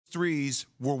threes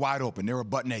were wide open. They were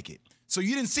butt naked. So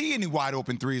you didn't see any wide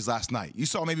open threes last night. You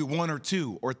saw maybe 1 or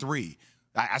 2 or 3.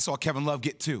 I saw Kevin Love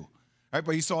get 2. Right?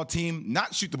 But you saw a team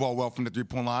not shoot the ball well from the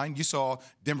three-point line. You saw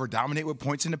Denver dominate with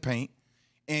points in the paint.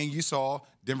 And you saw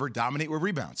Denver dominate with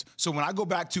rebounds. So when I go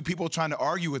back to people trying to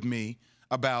argue with me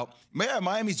about, man,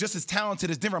 Miami's just as talented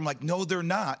as Denver, I'm like, no, they're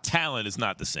not. Talent is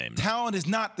not the same. Talent is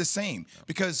not the same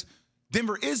because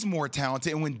Denver is more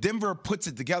talented. And when Denver puts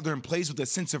it together and plays with a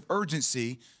sense of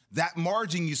urgency, that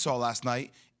margin you saw last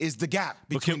night is the gap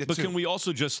between the two. But can we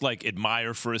also just,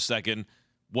 admire for a second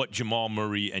what Jamal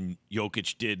Murray and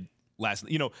Jokic did last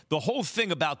night? You know, the whole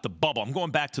thing about the bubble, I'm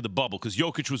going back to the bubble because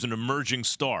Jokic was an emerging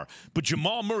star. But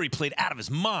Jamal Murray played out of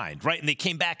his mind, right? And they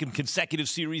came back in consecutive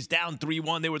series, down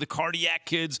 3-1. They were the cardiac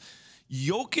kids.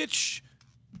 Jokic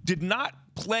did not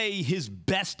play his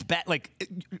best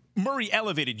Murray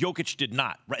elevated, Jokic did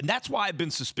not, right? And that's why I've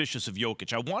been suspicious of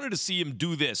Jokic. I wanted to see him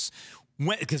do this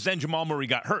because then Jamal Murray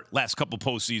got hurt last couple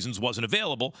postseasons, wasn't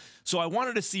available. So I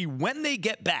wanted to see when they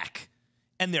get back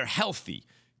and they're healthy,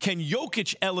 can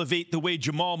Jokic elevate the way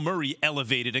Jamal Murray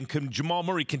elevated, and can Jamal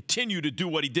Murray continue to do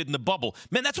what he did in the bubble?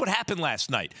 Man, that's what happened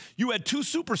last night. You had 2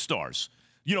 superstars.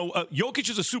 You know, Jokic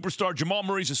is a superstar, Jamal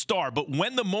Murray's a star, but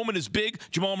when the moment is big,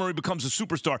 Jamal Murray becomes a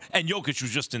superstar, and Jokic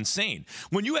was just insane.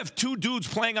 When you have 2 dudes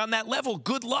playing on that level,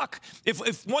 good luck.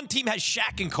 If one team has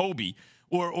Shaq and Kobe,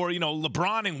 or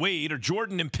LeBron and Wade, or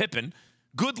Jordan and Pippen,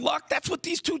 good luck. That's what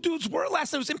these 2 dudes were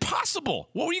last night. It was impossible.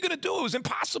 What were you going to do? It was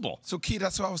impossible. So, Key,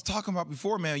 that's what I was talking about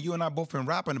before, man. You and I both been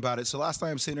rapping about it. So last night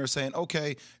I'm sitting there saying,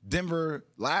 okay, Denver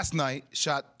last night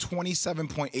shot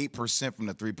 27.8% from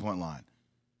the three-point line.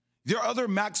 Their other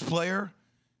max player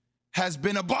has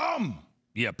been a bum.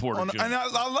 Yeah, Porter Jr. And I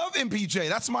love MPJ.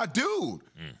 That's my dude.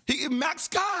 He max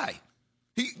guy.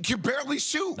 He can barely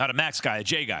shoot. Not a max guy, a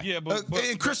J guy. Yeah,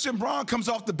 and Christian Braun comes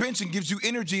off the bench and gives you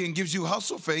energy and gives you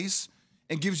hustle face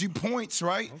and gives you points,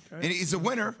 right? Okay. And he's a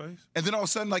winner. And then all of a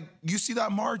sudden, you see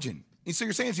that margin. And so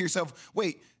you're saying to yourself,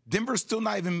 wait, Denver's still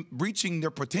not even reaching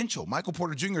their potential. Michael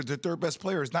Porter Jr., their third best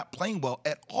player, is not playing well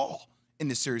at all in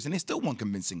this series, and they still won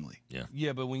convincingly.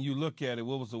 Yeah, but when you look at it,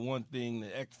 what was the one thing,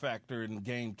 the X factor in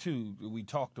game 2 that we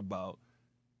talked about?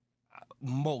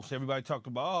 Everybody talked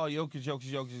about,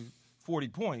 Jokic, 40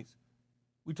 points.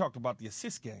 We talked about the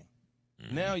assist game.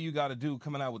 Now you got a dude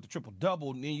coming out with the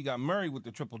triple-double, and then you got Murray with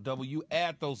the triple-double. You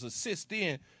add those assists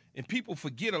in, and people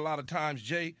forget a lot of times,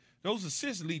 Jay, those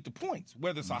assists lead to points,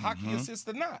 whether it's a hockey assist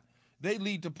or not. They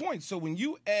lead to points. So when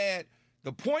you add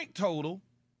the point total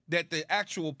that the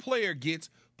actual player gets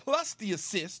plus the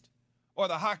assist or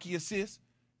the hockey assist,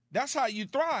 that's how you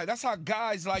thrive. That's how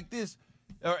guys like this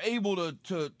are able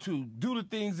to do the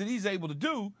things that he's able to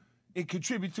do and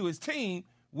contribute to his team,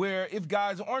 where if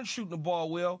guys aren't shooting the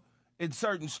ball well, in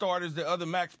certain starters, the other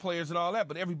max players and all that,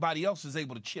 but everybody else is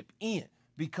able to chip in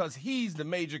because he's the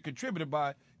major contributor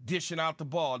by dishing out the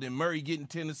ball, then Murray getting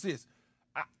 10 assists.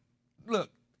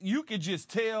 Look, you could just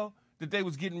tell that they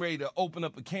was getting ready to open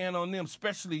up a can on them,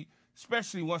 especially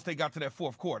once they got to that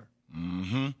fourth quarter.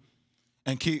 And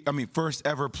first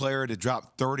ever player to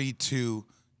drop 32,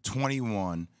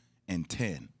 21, and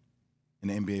 10 in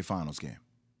the NBA Finals game.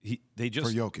 For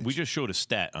Jokic. We just showed a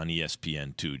stat on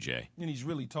ESPN too, Jay. And he's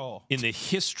really tall. In the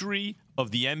history of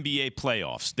the NBA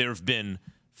playoffs, there have been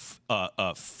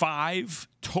 5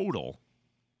 total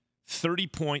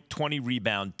 30-point,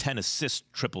 20-rebound,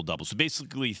 10-assist triple-doubles. So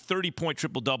basically 30-point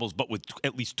triple-doubles, but with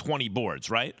at least 20 boards,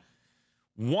 right?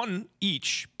 1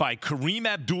 each by Kareem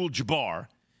Abdul-Jabbar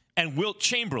and Wilt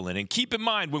Chamberlain. And keep in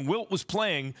mind, when Wilt was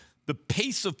playing, the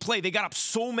pace of play, they got up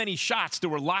so many shots. There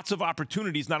were lots of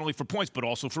opportunities, not only for points, but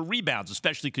also for rebounds,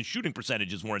 especially because shooting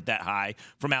percentages weren't that high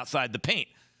from outside the paint.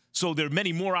 So there are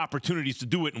many more opportunities to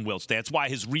do it in Wilt's day. That's why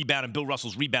his rebound and Bill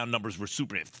Russell's rebound numbers were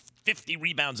super. 50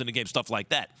 rebounds in a game, stuff like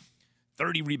that.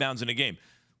 30 rebounds in a game.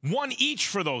 1 each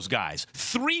for those guys.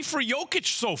 3 for Jokic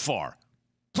so far,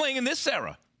 playing in this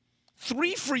era.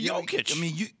 3 for Jokic.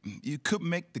 You could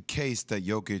make the case that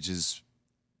Jokic is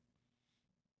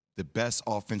the best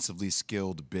offensively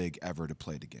skilled big ever to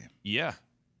play the game. Yeah.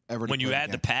 When you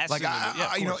add the passing.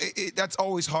 that's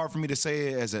always hard for me to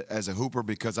say as a hooper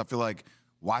because I feel like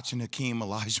watching Hakeem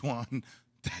Olajuwon,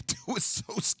 that dude was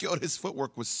so skilled. His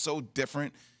footwork was so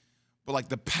different. But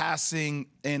the passing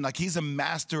and he's a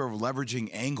master of leveraging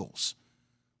angles.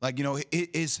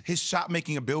 His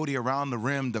shot-making ability around the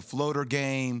rim, the floater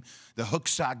game, the hook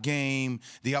shot game,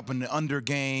 the up and the under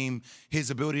game, his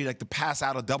ability to pass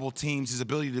out of double teams, his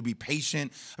ability to be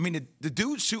patient. The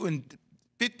dude's shooting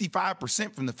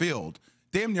 55% from the field,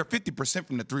 damn near 50%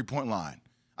 from the three-point line.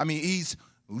 He's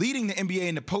leading the NBA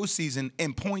in the postseason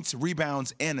in points,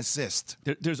 rebounds, and assists.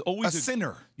 There's always a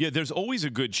sinner. Yeah, there's always a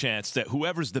good chance that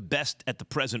whoever's the best at the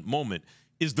present moment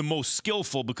is the most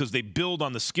skillful because they build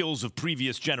on the skills of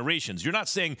previous generations. You're not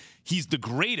saying he's the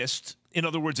greatest. In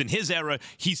other words, in his era,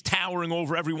 he's towering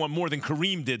over everyone more than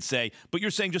Kareem did, say. But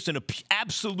you're saying just in an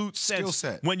absolute sense,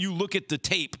 when you look at the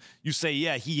tape, you say,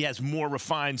 yeah, he has more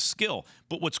refined skill.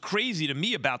 But what's crazy to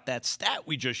me about that stat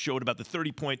we just showed about the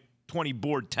 30-point, 20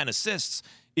 board, 10 assists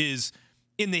is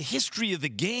in the history of the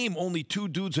game, only 2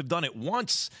 dudes have done it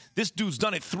once. This dude's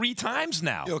done it 3 times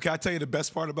now. Yo, can I tell you the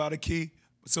best part about it, Key?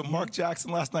 So Mark Jackson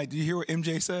last night, did you hear what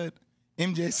MJ said?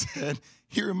 MJ said,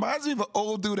 he reminds me of an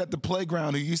old dude at the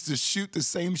playground who used to shoot the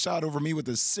same shot over me with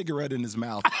a cigarette in his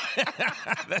mouth.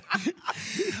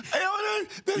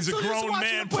 He's a grown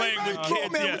man playing with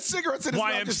kids. With cigarettes in his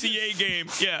mouth. YMCA game,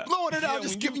 yeah. Blowing it out,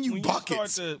 just giving you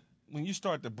buckets. When you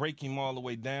start to break him all the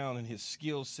way down and his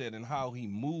skill set and how he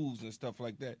moves and stuff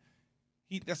like that,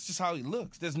 that's just how he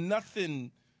looks. There's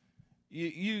nothing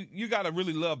you got to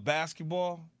really love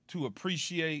basketball to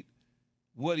appreciate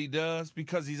what he does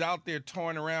because he's out there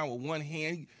toying around with one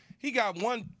hand. He got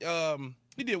one.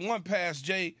 He did one pass,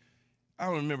 Jay. I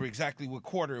don't remember exactly what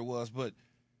quarter it was, but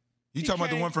you talking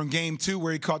about the one from Game 2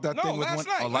 where he caught that thing with one?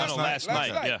 Night. Oh, last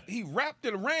night. Yeah. He wrapped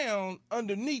it around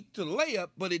underneath the layup,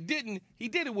 but it didn't. He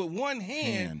did it with one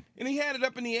hand, and he had it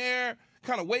up in the air,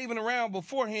 kind of waving around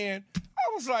beforehand.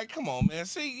 I was like, "Come on, man!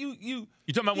 See, you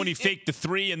talking about when he faked the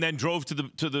 3 and then drove to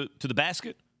the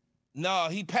basket? No,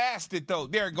 he passed it though.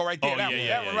 There it go, right there.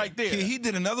 That one right there. He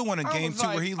did another one in Game 2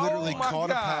 where he literally caught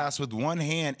a pass with one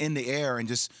hand in the air and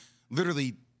just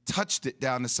literally touched it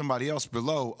down to somebody else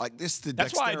below. Like this,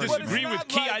 that's why I disagree with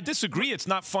Key. I disagree. It's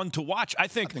not fun to watch. I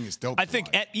think it's dope. I think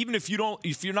even if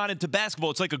you're not into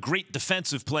basketball, it's like a great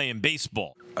defensive play in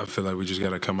baseball. I feel like we just got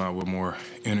to come out with more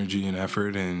energy and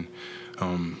effort, and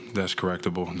that's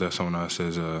correctable. That's on us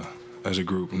as a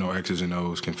group. No X's and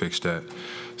O's can fix that.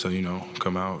 So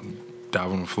come out,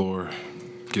 dive on the floor,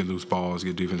 get loose balls,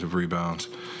 get defensive rebounds,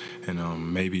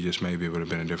 and maybe, just maybe, it would have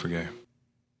been a different game.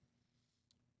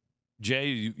 Jay,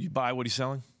 you buy what he's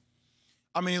selling?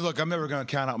 I mean, look, I'm never going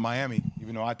to count out Miami,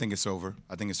 even though I think it's over.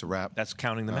 I think it's a wrap. That's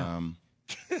counting them out.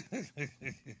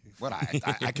 What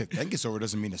I could think it's over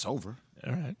doesn't mean it's over.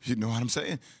 All right. You know what I'm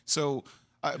saying? So,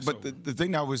 but the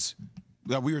thing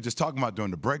that we were just talking about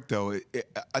during the break, though,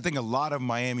 I think a lot of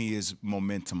Miami is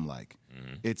momentum-like.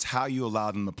 Mm-hmm. It's how you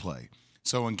allow them to play.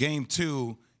 So in Game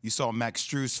 2, you saw Max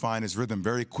Strus find his rhythm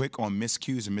very quick on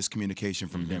miscues and miscommunication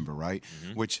from Denver, right?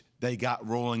 Mm-hmm. Which they got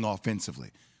rolling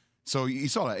offensively. So you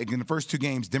saw that. In the first 2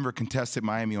 games, Denver contested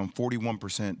Miami on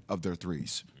 41% of their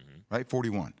threes, right?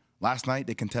 41. Last night,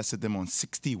 they contested them on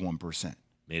 61%.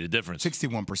 Made a difference.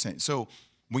 61%. So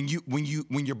when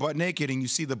you're butt naked and you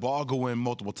see the ball go in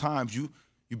multiple times, you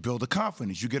build a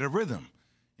confidence. You get a rhythm.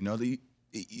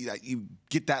 You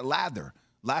get that lather.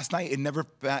 Last night, it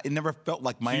never felt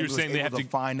like Miami was able to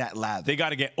find that lather. They got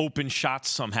to get open shots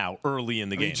somehow early in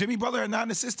the game. Jimmy Butler had 9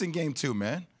 assists in Game 2,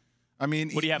 man. I mean,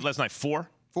 what do you have last night? 4?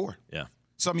 4. Yeah.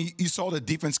 So I mean, you saw the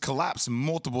defense collapse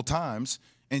multiple times,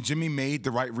 and Jimmy made the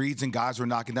right reads, and guys were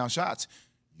knocking down shots.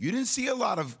 You didn't see a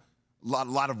lot of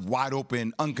wide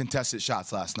open, uncontested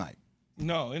shots last night.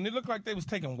 No, and it looked like they was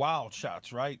taking wild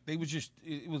shots, right? They was just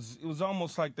it was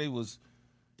almost like they was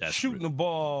shooting the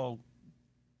ball.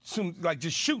 Like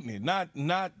just shooting it,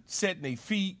 not setting their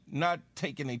feet, not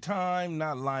taking their time,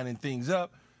 not lining things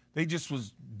up. They just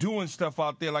was doing stuff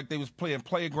out there like they was playing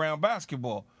playground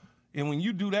basketball. And when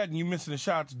you do that and you missing the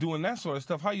shots, doing that sort of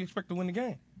stuff, how you expect to win the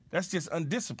game? That's just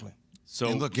undisciplined. So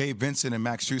and look, Gabe Vincent and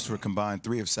Max Strus were combined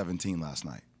 3 of 17 last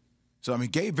night. So I mean,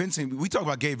 Gabe Vincent. We talk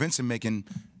about Gabe Vincent making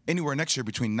anywhere next year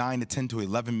between $9 to $10 to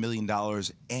 $11 million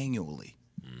annually,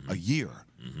 a year,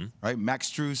 right? Max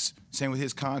Strus, same with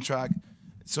his contract.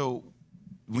 So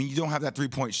when you don't have that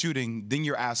 3-point shooting, then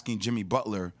you're asking Jimmy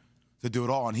Butler to do it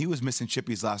all. And he was missing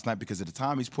chippies last night because at the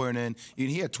time he's putting in,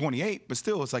 he had 28, but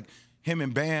still it's like him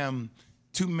and Bam,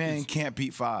 2 men can't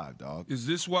beat 5, dog. Is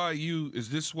this why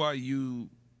you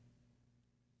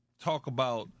talk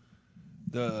about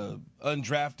the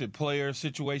undrafted player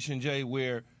situation, Jay,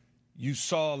 where you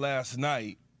saw last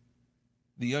night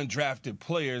the undrafted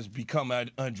players become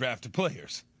undrafted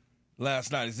players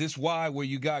last night? Is this why where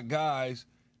you got guys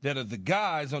that are the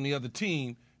guys on the other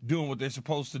team doing what they're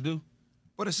supposed to do?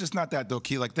 But it's just not that, though,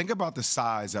 Key. Like, think about the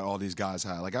size that all these guys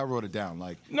have. Like, I wrote it down.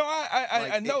 Like, no,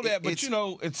 I know that, but,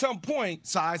 at some point.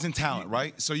 Size and talent,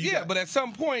 right? So but at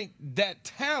some point, that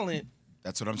talent.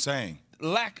 That's what I'm saying.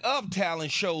 Lack of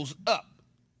talent shows up.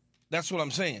 That's what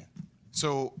I'm saying.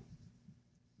 So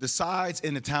the size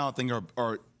and the talent thing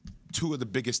are 2 of the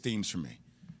biggest themes for me.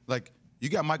 Like, You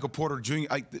got Michael Porter Jr.,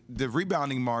 like the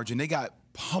rebounding margin, they got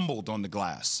pummeled on the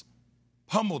glass.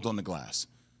 Pummeled on the glass.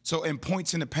 So in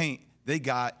points in the paint, they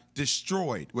got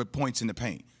destroyed with points in the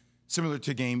paint, similar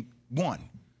to game 1.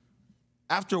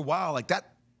 After a while, like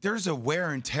that, there's a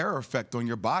wear and tear effect on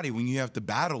your body when you have to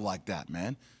battle like that,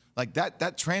 man. Like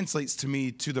that translates to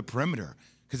me to the perimeter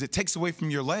because it takes away from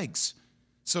your legs.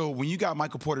 So when you got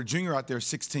Michael Porter Jr. out there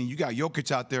 6'10", you got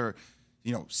Jokic out there,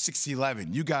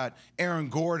 6'11". You got Aaron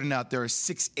Gordon out there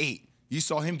 6'8". You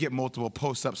saw him get multiple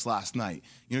post-ups last night.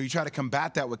 You try to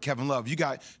combat that with Kevin Love. You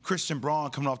got Christian Braun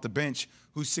coming off the bench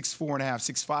who's 6'4.5",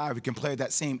 6'5", who can play at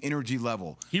that same energy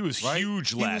level. He was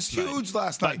huge last night. He was huge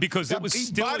last night. Because it was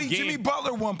still a game. Jimmy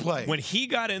Butler one play. When he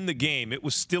got in the game, it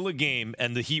was still a game,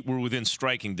 and the Heat were within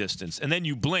striking distance. And then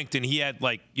you blinked, and he had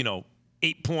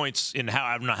 8 points in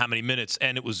I don't know how many minutes,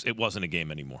 and it wasn't a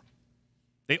game anymore.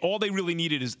 All they really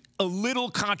needed is a little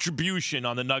contribution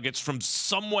on the Nuggets from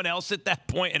someone else at that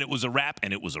point, and it was a wrap,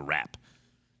 and it was a wrap.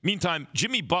 Meantime,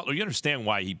 Jimmy Butler, you understand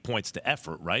why he points to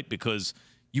effort, right? Because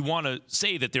you want to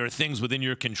say that there are things within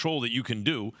your control that you can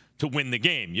do to win the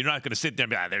game. You're not going to sit there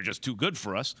and be, they're just too good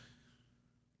for us.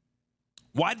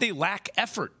 Why'd they lack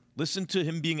effort? Listen to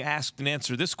him being asked and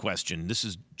answer this question. This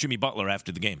is Jimmy Butler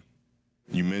after the game.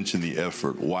 You mentioned the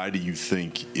effort. Why do you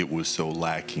think it was so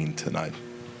lacking tonight?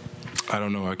 I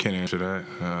don't know. I can't answer that.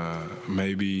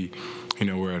 Maybe,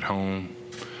 we're at home.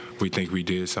 We think we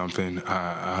did something.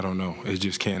 I don't know. It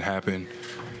just can't happen.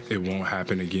 It won't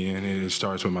happen again. And it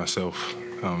starts with myself.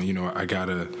 I got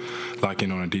to lock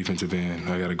in on a defensive end.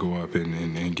 I got to go up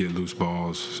and get loose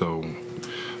balls. So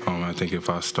I think if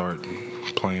I start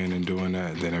playing and doing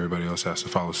that, then everybody else has to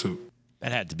follow suit.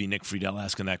 That had to be Nick Friedel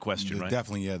asking that question, right?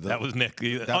 Definitely, yeah. That was Nick.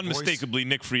 Unmistakably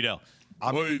Nick Friedel.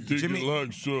 Why do you think it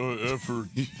lacks effort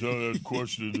to that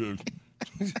question?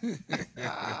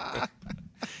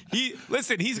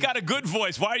 He's got a good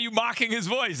voice. Why are you mocking his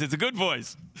voice? It's a good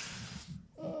voice.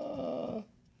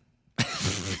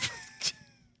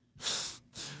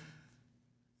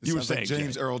 You were saying, like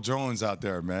James Jay. Earl Jones out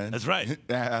there, man. That's right.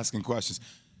 Asking questions.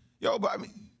 But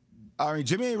I mean,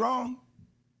 Jimmy ain't wrong.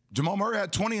 Jamal Murray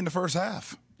had 20 in the first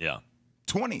half. Yeah.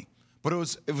 20. But it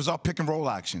was all pick and roll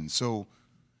action. So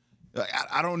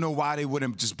I don't know why they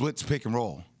wouldn't just blitz pick and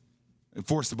roll and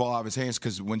force the ball out of his hands,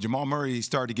 because when Jamal Murray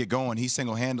started to get going, he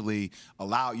single-handedly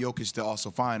allowed Jokic to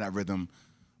also find that rhythm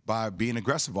by being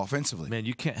aggressive offensively. Man,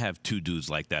 you can't have two dudes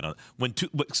like that.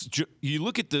 You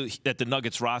look at the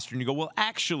Nuggets roster and you go, well,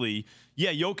 actually,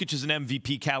 yeah, Jokic is an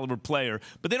MVP caliber player,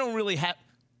 but they don't really have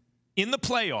in the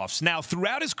playoffs. Now,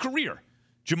 throughout his career,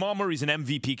 Jamal Murray's an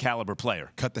MVP caliber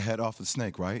player. Cut the head off the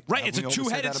snake, right? Right, it's a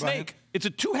two-headed snake. It's a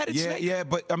two-headed snake. Yeah,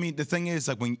 but I mean, the thing is,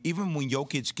 like, even when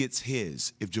Jokic gets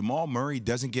his, if Jamal Murray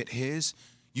doesn't get his,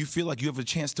 you feel like you have a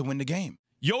chance to win the game.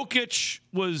 Jokic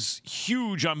was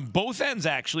huge on both ends,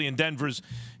 actually, in Denver's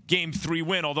Game 3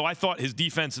 win, although I thought his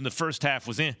defense in the first half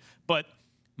was in. But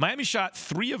Miami shot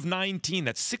 3 of 19.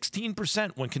 That's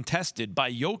 16% when contested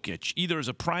by Jokic, either as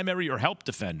a primary or help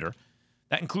defender.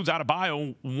 That includes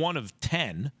Adebayo, 1 of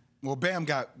 10. Well, Bam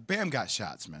got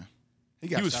shots, man.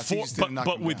 He was shots.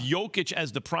 But with Jokic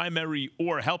as the primary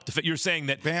or help defender, you're saying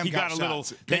that Bam he got a little.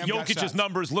 That Jokic's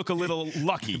numbers look a little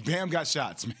lucky. Bam got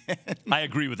shots, man. I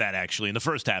agree with that, actually, in the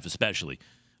first half especially.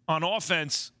 On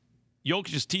offense,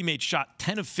 Jokic's teammates shot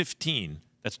 10 of 15.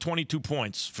 That's 22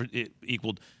 points for it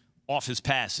equaled off his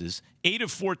passes. 8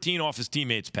 of 14 off his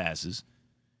teammates' passes.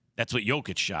 That's what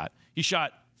Jokic shot. He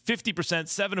shot 50%,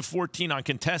 7 of 14 on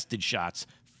contested shots,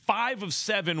 5 of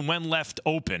 7 when left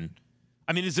open.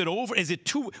 I mean, is it over? Is it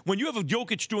too? When you have a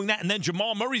Jokic doing that, and then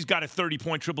Jamal Murray's got a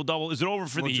 30-point triple-double, is it over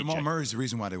for the Heat? Jamal Murray's the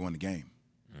reason why they won the game.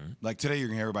 Mm-hmm. Like today, you're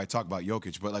gonna hear everybody talk about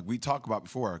Jokic, but like we talked about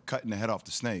before, cutting the head off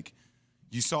the snake.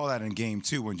 You saw that in Game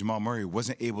 2 when Jamal Murray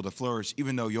wasn't able to flourish,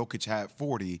 even though Jokic had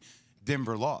 40.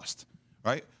 Denver lost,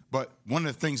 right? But one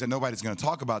of the things that nobody's going to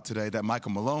talk about today that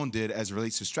Michael Malone did as it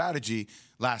relates to strategy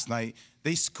last night,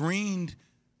 they screened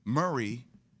Murray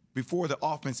before the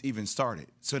offense even started.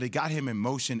 So they got him in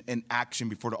motion and action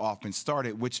before the offense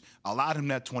started, which allowed him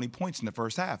that 20 points in the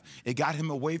first half. It got him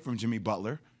away from Jimmy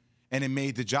Butler, and it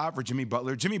made the job for Jimmy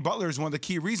Butler. Jimmy Butler is one of the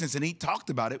key reasons, and he talked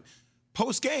about it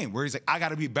post-game, where he's like, I got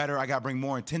to be better. I got to bring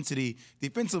more intensity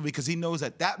defensively, because he knows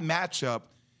that that matchup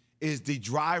is the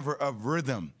driver of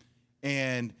rhythm,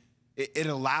 and it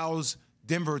allows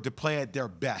Denver to play at their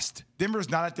best. Denver's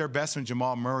not at their best when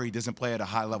Jamal Murray doesn't play at a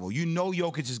high level. You know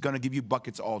Jokic is going to give you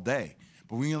buckets all day.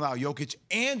 But when you allow Jokic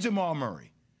and Jamal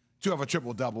Murray to have a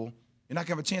triple-double You're not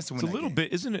going to have a chance to win It's a that little game.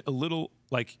 bit, isn't it a little,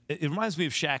 like, it reminds me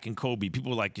of Shaq and Kobe.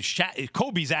 People were like,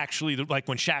 Kobe's actually, like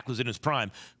when Shaq was in his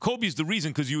prime, Kobe's the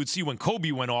reason, because you would see when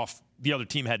Kobe went off, the other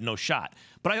team had no shot.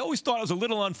 But I always thought it was a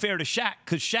little unfair to Shaq,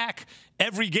 because Shaq,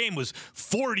 every game was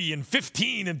 40 and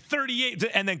 15 and 38,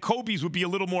 and then Kobe's would be a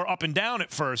little more up and down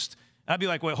at first. I'd be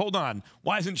like, wait, hold on.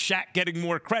 Why isn't Shaq getting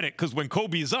more credit? Because when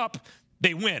Kobe's up,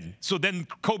 they win. So then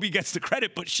Kobe gets the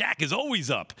credit, but Shaq is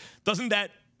always up. Doesn't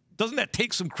that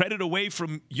take some credit away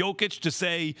from Jokic to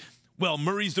say, well,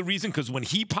 Murray's the reason because when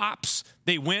he pops,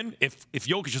 they win? If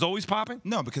Jokic is always popping?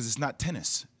 No, because it's not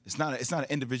tennis. It's not an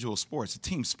individual sport. It's a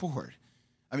team sport.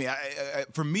 I mean,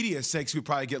 for media's sakes, we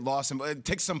probably get lost and it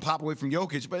takes some pop away from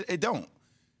Jokic, but it don't.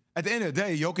 At the end of the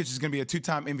day, Jokic is going to be a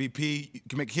 2-time MVP. You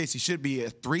can make a case he should be a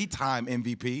 3-time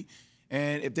MVP.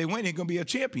 And if they win, he's going to be a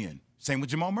champion. Same with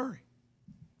Jamal Murray.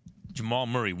 Jamal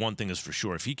Murray, one thing is for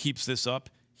sure. If he keeps this up,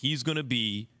 he's going to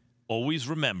be always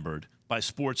remembered by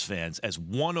sports fans as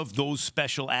one of those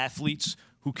special athletes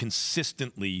who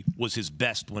consistently was his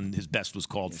best when his best was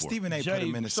called for. Stephen A. put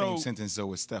him in the same sentence, though,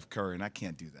 with Steph Curry, and I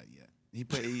can't do that yet. He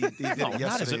did it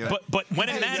yesterday. But when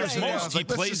it matters most, he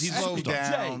plays. He's slow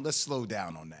down. Let's slow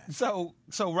down on that. So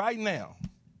right now,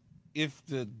 if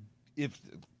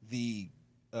the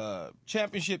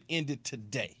championship ended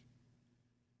today,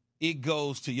 it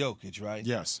goes to Jokic, right?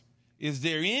 Yes. Is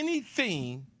there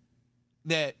anything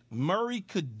that Murray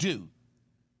could do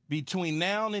between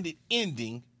now and it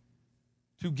ending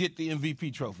to get the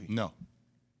MVP trophy? No.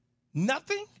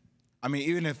 Nothing? I mean,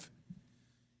 even if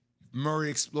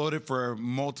Murray exploded for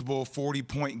multiple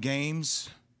 40-point games,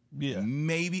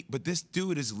 maybe. But this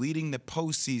dude is leading the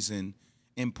postseason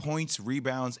in points,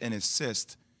 rebounds, and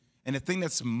assists. And the thing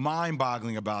that's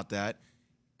mind-boggling about that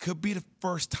could be the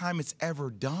first time it's ever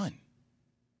done.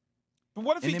 But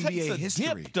what if he NBA takes a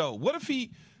history. dip, though? What if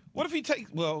he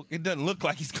takes? Well, it doesn't look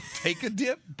like he's going to take a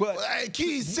dip, but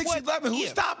Keys 6'11", who's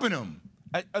stopping him?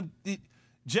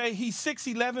 Jay, he's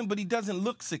 6'11", but he doesn't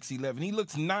look 6'11". He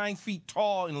looks 9 feet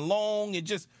tall and long, and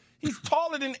he's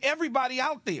taller than everybody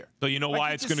out there. So you know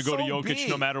why it's going to go to Jokic big.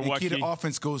 no matter what? The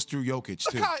offense goes through Jokic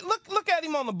too. Look at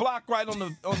him on the block, right on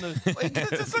the.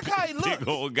 Just look how he looks. Big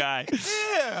old guy.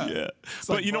 Yeah.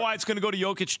 But you know why it's going to go to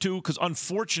Jokic too? Because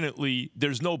unfortunately,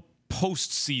 there's no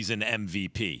postseason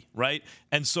MVP, right?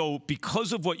 And so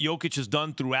because of what Jokic has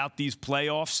done throughout these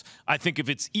playoffs, I think if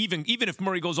it's even if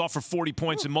Murray goes off for 40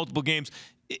 points in multiple games,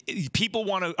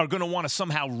 people are going to want to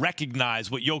somehow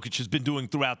recognize what Jokic has been doing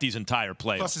throughout these entire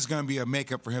playoffs. Plus, it's going to be a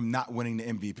makeup for him not winning the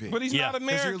MVP. But he's not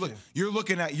American. You're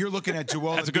looking at Joel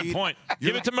Embiid. That's a good point.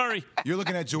 Give it to Murray. You're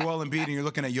looking at Joel Embiid and you're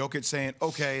looking at Jokic saying,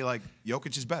 okay, like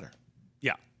Jokic is better.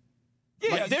 Yeah.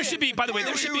 Like, there should be, by the way,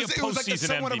 there should be a postseason MVP. It was like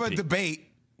somewhat of a debate.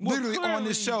 Literally on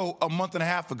this show a month and a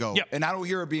half ago, and I don't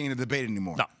hear it being a debate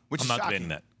anymore. No, which I'm is not shocking. debating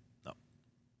that. No,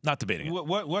 not debating it.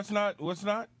 What's not?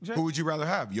 Jay? Who would you rather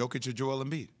have, Jokic or Joel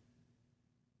Embiid?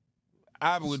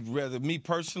 I would rather, me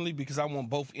personally, because I want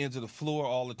both ends of the floor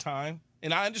all the time.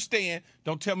 And I understand.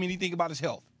 Don't tell me anything about his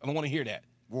health. I don't want to hear that.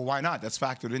 Well, why not? That's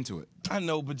factored into it. I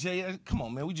know, but Jay, come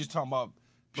on, man. We just talking about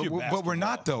pure basketball. But we're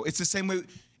not, though. It's the same way.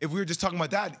 If we were just talking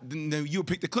about that, then you would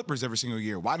pick the Clippers every single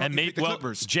year. Why don't you pick the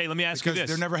Clippers? Jay, let me ask you this. Because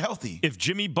they're never healthy. If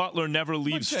Jimmy Butler never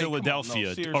leaves Jay,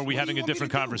 Philadelphia, are we having a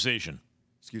different conversation?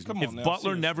 Excuse me. If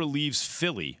Butler never leaves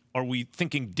Philly, are we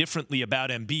thinking differently about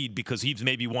Embiid because he's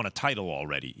maybe won a title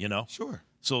already, you know? Sure.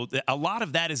 So a lot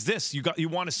of that is this. You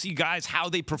want to see guys how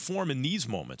they perform in these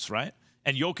moments, right?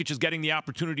 And Jokic is getting the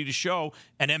opportunity to show,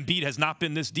 and Embiid has not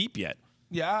been this deep yet.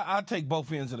 Yeah, I'll take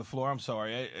both ends of the floor. I'm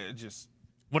sorry.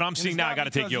 What I'm seeing now, I got to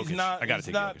take Jokic. I got to take Jokic. It's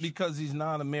not because he's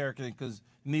not American, because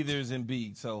neither is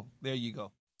Embiid. So there you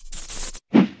go.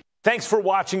 Thanks for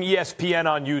watching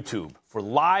ESPN on YouTube. For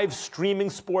live streaming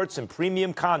sports and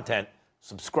premium content,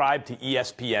 subscribe to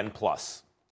ESPN+.